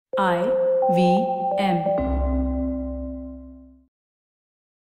IVM.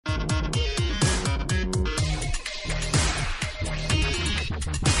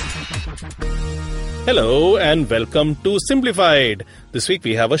 Hello and welcome to Simplified. This week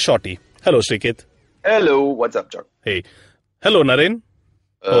we have a shorty. Hello, Shrikit. Hello, what's up, Chuck? Hey. Hello, Naren.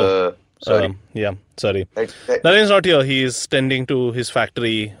 Sorry. Sorry. Hey. Naren's not here. He is tending to his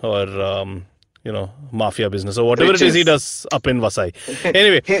factory or, mafia business or whatever it is he does up in Vasai.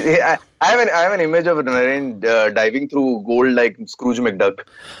 Anyway. I have an image of Naren diving through gold like Scrooge McDuck.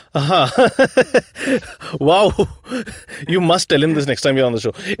 Wow. You must tell him this next time you're on the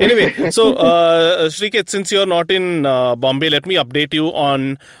show. Anyway, so Shrikit, since you're not in Bombay, let me update you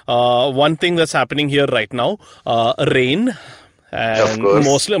on one thing that's happening here right now. Rain. And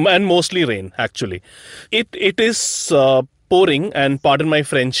mostly rain, actually. It is pouring, and pardon my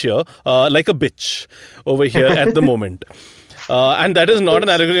French here, like a bitch over here at the moment. And that is not an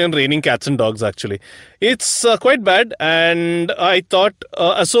allegory on raining cats and dogs, actually. It's quite bad, and I thought,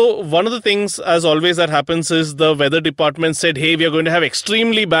 so one of the things, as always, that happens is the weather department said, hey, we are going to have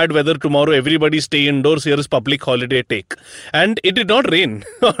extremely bad weather tomorrow, everybody stay indoors, here is public holiday take. And it did not rain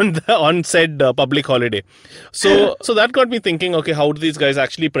on said public holiday. So that got me thinking, okay, how do these guys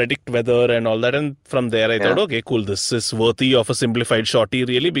actually predict weather and all that? And from there, I thought, okay, cool, this is worthy of a simplified shorty,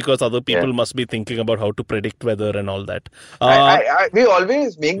 really, because other people must be thinking about how to predict weather and all that. We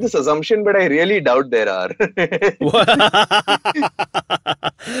always make this assumption, but I really doubt there are.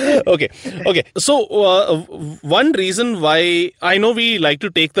 Okay. So one reason why I know we like to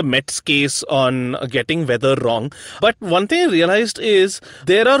take the Mets case on getting weather wrong, but one thing I realized is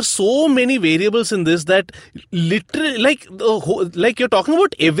there are so many variables in this that literally, like you're talking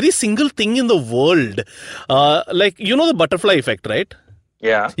about every single thing in the world. Like, you know the butterfly effect, right?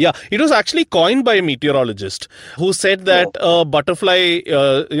 Yeah. It was actually coined by a meteorologist who said that butterfly,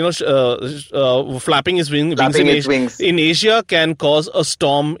 flapping its wings in Asia can cause a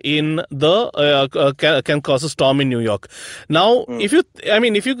storm in can cause a storm in New York. Now, if you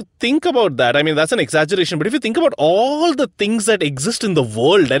think about that, I mean that's an exaggeration. But if you think about all the things that exist in the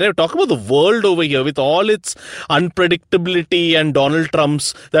world, and I talk about the world over here with all its unpredictability and Donald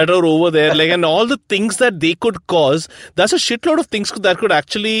Trumps that are over there, and all the things that they could cause, that's a shitload of things that could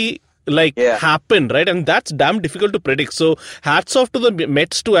actually happen, right? And that's damn difficult to predict. So hats off to the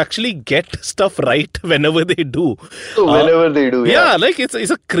Mets to actually get stuff right whenever they do.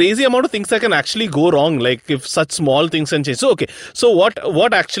 It's a crazy amount of things that can actually go wrong, like if such small things can change. So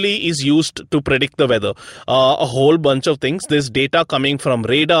what actually is used to predict the weather? A whole bunch of things. There's data coming from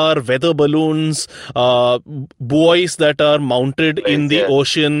radar, weather balloons, buoys that are mounted in the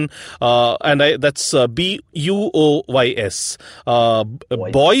ocean, that's BUOYS.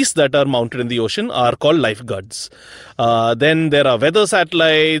 Buoys that are mounted in the ocean are called lifeguards. Then there are weather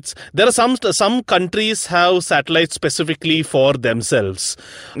satellites. There are some countries have satellites specifically for themselves,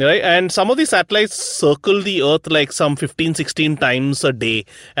 right? And some of these satellites circle the earth like some 15-16 times a day.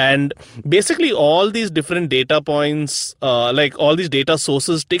 And basically all these different data points, all these data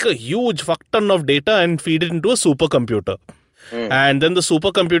sources take a huge fuck ton of data and feed it into a supercomputer. And then the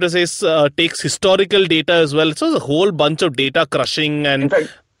supercomputer takes historical data as well. So there's a whole bunch of data crushing. And in fact,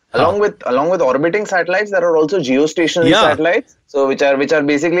 along with orbiting satellites, there are also geostationary satellites. So which are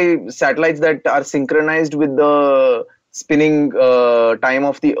basically satellites that are synchronized with the spinning time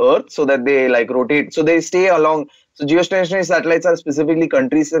of the Earth, so that they rotate. So they stay along. So geostationary satellites are specifically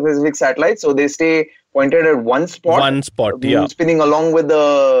country-specific satellites. So they stay pointed at one spot, spinning along with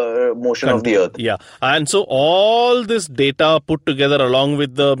the motion of the Earth. Yeah, and so all this data put together along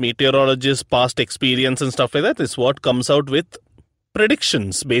with the meteorologist's past experience and stuff like that is what comes out with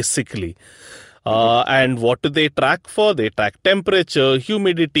predictions, basically. And what do they track for? They track temperature,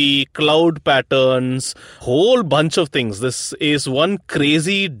 humidity, cloud patterns, whole bunch of things. This is one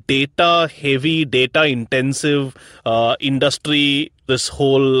crazy data-heavy, data-intensive industry, this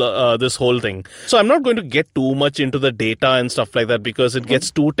whole thing. So I'm not going to get too much into the data and stuff like that because it gets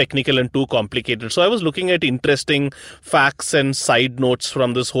too technical and too complicated. So I was looking at interesting facts and side notes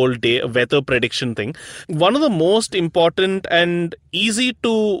from this whole weather prediction thing. One of the most important and easy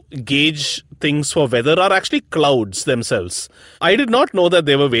to gauge things for weather are actually clouds themselves. I did not know that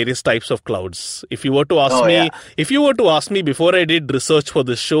there were various types of clouds. If you were to ask me before I did research for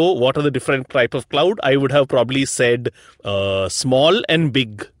this show, what are the different type of cloud, I would have probably said small and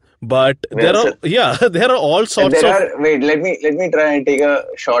big. But there are all sorts of... Wait, let me try and take a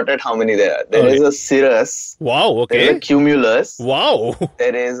shot at how many there are. There is a cirrus. Wow, okay. There is a cumulus. Wow.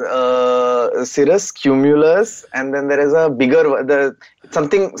 There is a cirrus, cumulus, and then there is a bigger...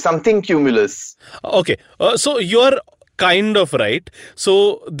 something cumulus. Okay, so you're kind of right.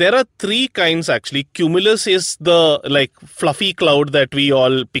 So there are three kinds actually. Cumulus is the like fluffy cloud that we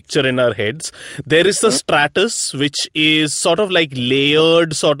all picture in our heads. There is the stratus, which is sort of like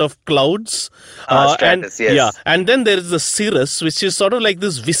layered sort of clouds. Stratus, yes. Yeah, and then there is the cirrus, which is sort of like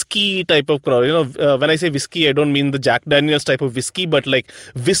this whiskey type of cloud. When I say whiskey, I don't mean the Jack Daniels type of whiskey, but like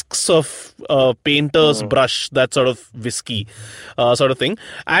whisks of painter's brush, that sort of whiskey sort of thing.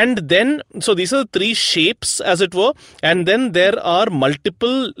 And then, so these are the three shapes, as it were. And then there are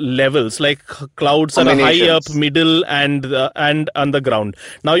multiple levels, like clouds that are high up, middle, and on the ground.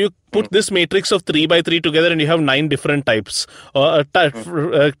 Now you put this matrix of 3 by 3 together and you have 9 different types. And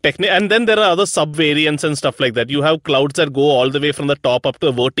then there are other subvariants and stuff like that. You have clouds that go all the way from the top up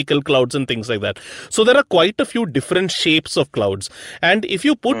to vertical clouds and things like that. So there are quite a few different shapes of clouds. And if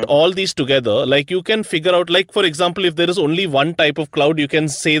you put all these together, like you can figure out, like for example, if there is only one type of cloud, you can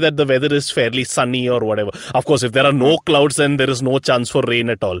say that the weather is fairly sunny or whatever. Of course, if there are no clouds, then there is no chance for rain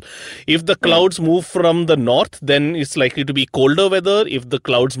at all. If the clouds move from the north, then it's likely to be colder weather. If the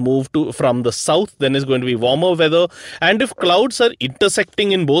clouds move from the south, then it's going to be warmer weather. And if clouds are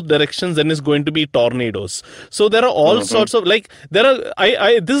intersecting in both directions, then it's going to be tornadoes. So there are all sorts of, like, there are,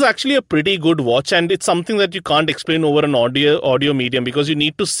 this is actually a pretty good watch, and it's something that you can't explain over an audio medium, because you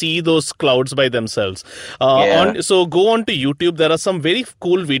need to see those clouds by themselves. So go on to YouTube. There are some very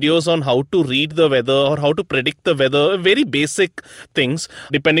cool videos on how to read the weather or how to predict the weather, very basic things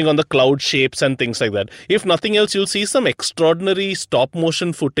depending on the cloud shapes and things like that. If nothing else, you'll see some extraordinary stop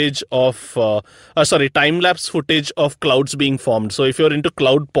motion footage of time-lapse footage of clouds being formed. So if you're into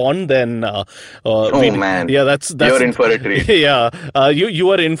cloud porn, then man, yeah, that's you're in for a treat. Yeah, you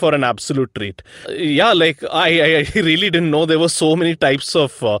are in for an absolute treat. Yeah, like I really didn't know there were so many types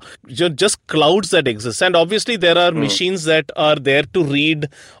of just clouds that exist. And obviously there are machines that are there to read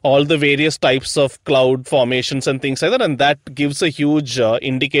all the various types of cloud formations and things like that, and that gives a huge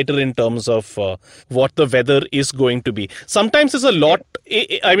indicator in terms of what the weather is going to be. Sometimes it's a lot.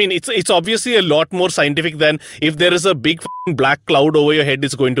 I mean, it's obviously a lot more scientific than if there is a big black cloud over your head,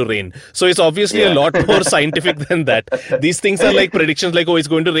 it's going to rain. So it's obviously a lot more scientific than that. These things are like predictions, like, oh, it's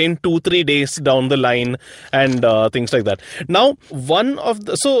going to rain 2-3 days down the line and things like that. Now,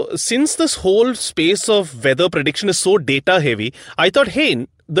 since this whole space of weather prediction is so data heavy, I thought, hey,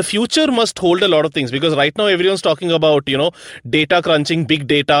 the future must hold a lot of things, because right now everyone's talking about, data crunching, big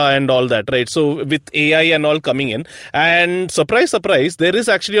data and all that, right? So with AI and all coming in, and surprise, surprise, there is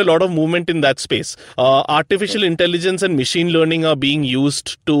actually a lot of movement in that space. Artificial intelligence and machine learning are being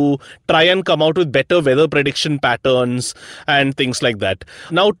used to try and come out with better weather prediction patterns and things like that.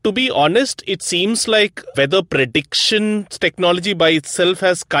 Now, to be honest, it seems like weather prediction technology by itself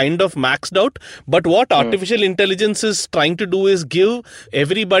has kind of maxed out. But what artificial intelligence is trying to do is give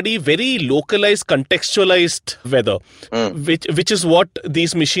everybody very localized, contextualized weather, which is what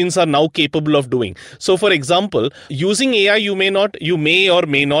these machines are now capable of doing. So, for example, using AI, you may or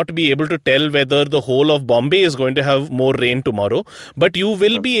may not be able to tell whether the whole of Bombay is going to have more rain tomorrow, but you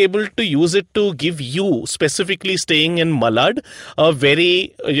will be able to use it to give you, specifically staying in Malad, a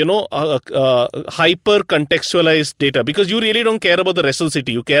very, hyper contextualized data, because you really don't care about the rest of the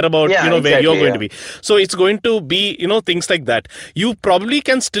city. You care about, where you're going to be. So it's going to be, things like that. You probably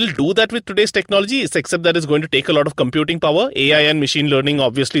can still do that with today's technology, except that it's going to take a lot of computing power. AI and machine learning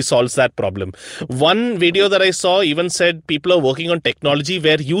obviously solves that problem. One video that I saw even said people are working on technology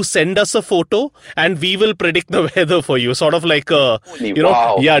where you send us a photo and we will predict the weather for you, sort of like a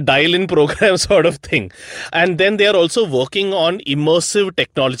dial-in program sort of thing. And then they are also working on immersive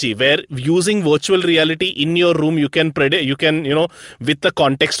technology where, using virtual reality in your room, you can predict, with the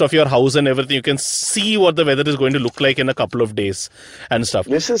context of your house and everything, you can see what the weather is going to look like in a couple of days and stuff.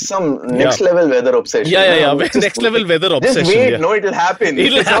 This is some next level weather obsession. Next level weather obsession. Just wait, no, it'll happen.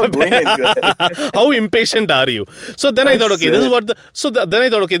 It'll happen. How impatient are you? So then I thought, okay, this is what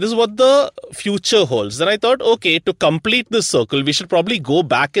the future holds. Then I thought, okay, to complete this circle, we should probably go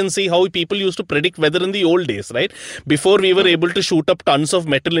back and see how people used to predict weather in the old days, right? Before we were able to shoot up tons of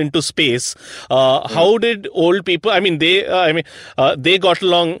metal into space, how did old people? They got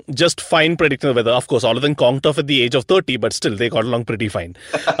along just fine predicting the weather. Of course, all of them conked off at the age of 30, but still they got along pretty fine.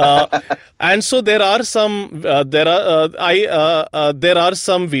 And so there are some videos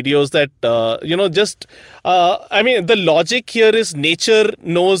that the logic here is nature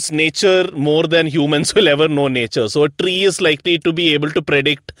knows nature more than humans will ever know nature. So a tree is likely to be able to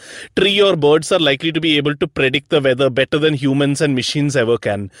predict, tree or birds are likely to be able to predict the weather better than humans and machines ever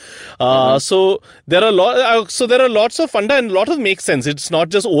can. So there are lots of funda, and a lot of makes sense. It's not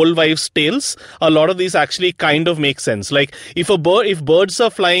just old wives' tales. A lot of these actually kind of make sense. Like if birds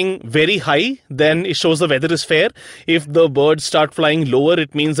are flying very high, then it shows the weather is fair. If the birds start flying lower,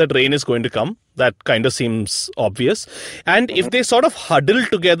 it means that rain is going to come. That kind of seems obvious. And if they sort of huddle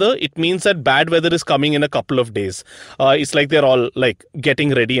together, it means that bad weather is coming in a couple of days. It's like they're all like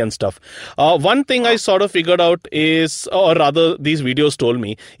getting ready and stuff. One thing I sort of figured out is, or rather these videos told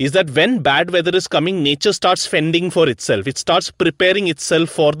me, is that when bad weather is coming, nature starts fending for itself. It starts preparing itself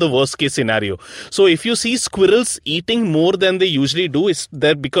for the worst case scenario. So if you see squirrels eating more than they usually do, it's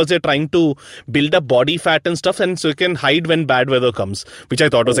there because they're trying to build up body fat and stuff, and so you can hide when bad weather comes, which I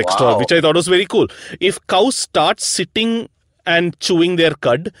thought was which I thought was very cool. If cows start sitting and chewing their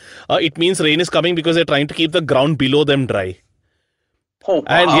cud, it means rain is coming because they're trying to keep the ground below them dry. Oh,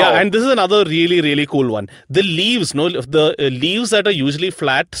 wow. And this is another really, really cool one. The leaves, the leaves that are usually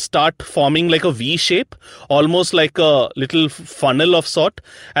flat start forming like a V shape, almost like a little funnel of sort.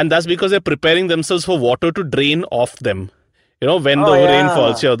 And that's because they're preparing themselves for water to drain off them. When the rain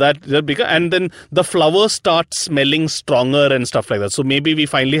falls here, and then the flowers start smelling stronger and stuff like that. So maybe we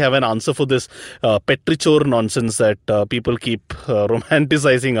finally have an answer for this petrichor nonsense that people keep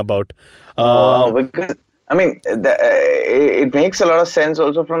romanticizing about. Because I mean, it makes a lot of sense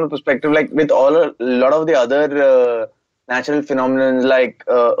also from the perspective, like with a lot of the other natural phenomena like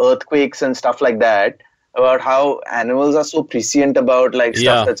earthquakes and stuff like that, about how animals are so prescient about like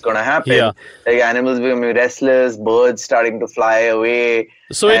stuff that's going to happen. Yeah. Like animals becoming restless, birds starting to fly away.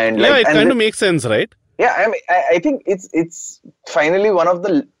 So it kind of makes sense, right? Yeah, I mean, I think it's finally one of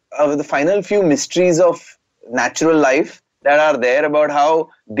the final few mysteries of natural life that are there, about how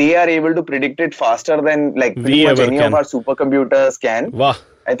they are able to predict it faster than like pretty much any of our supercomputers can. Wow.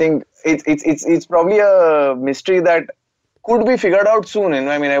 I think it's probably a mystery that could be figured out soon.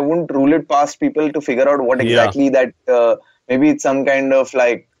 I mean, I wouldn't rule it past people to figure out what exactly that, maybe it's some kind of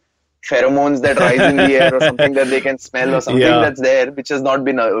like pheromones that rise in the air or something that they can smell or something that's there, which has not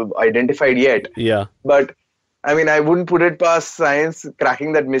been identified yet. Yeah. But I mean, I wouldn't put it past science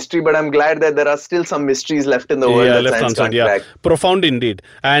cracking that mystery, but I'm glad that there are still some mysteries left in the world that science can't crack. Profound indeed.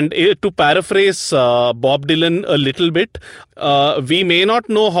 And to paraphrase Bob Dylan a little bit, we may not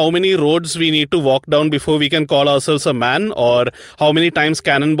know how many roads we need to walk down before we can call ourselves a man, or how many times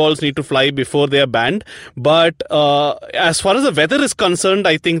cannonballs need to fly before they are banned. But as far as the weather is concerned,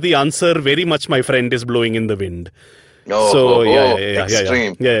 I think the answer very much, my friend, is blowing in the wind.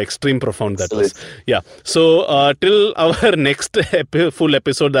 Extreme. Extreme profound that was. Yeah. So till our next full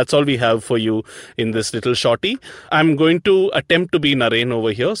episode, that's all we have for you in this little shorty. I'm going to attempt to be Naren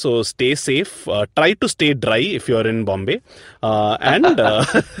over here. So stay safe. Try to stay dry if you're in Bombay. And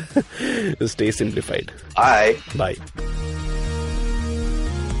stay simplified. Bye. Bye.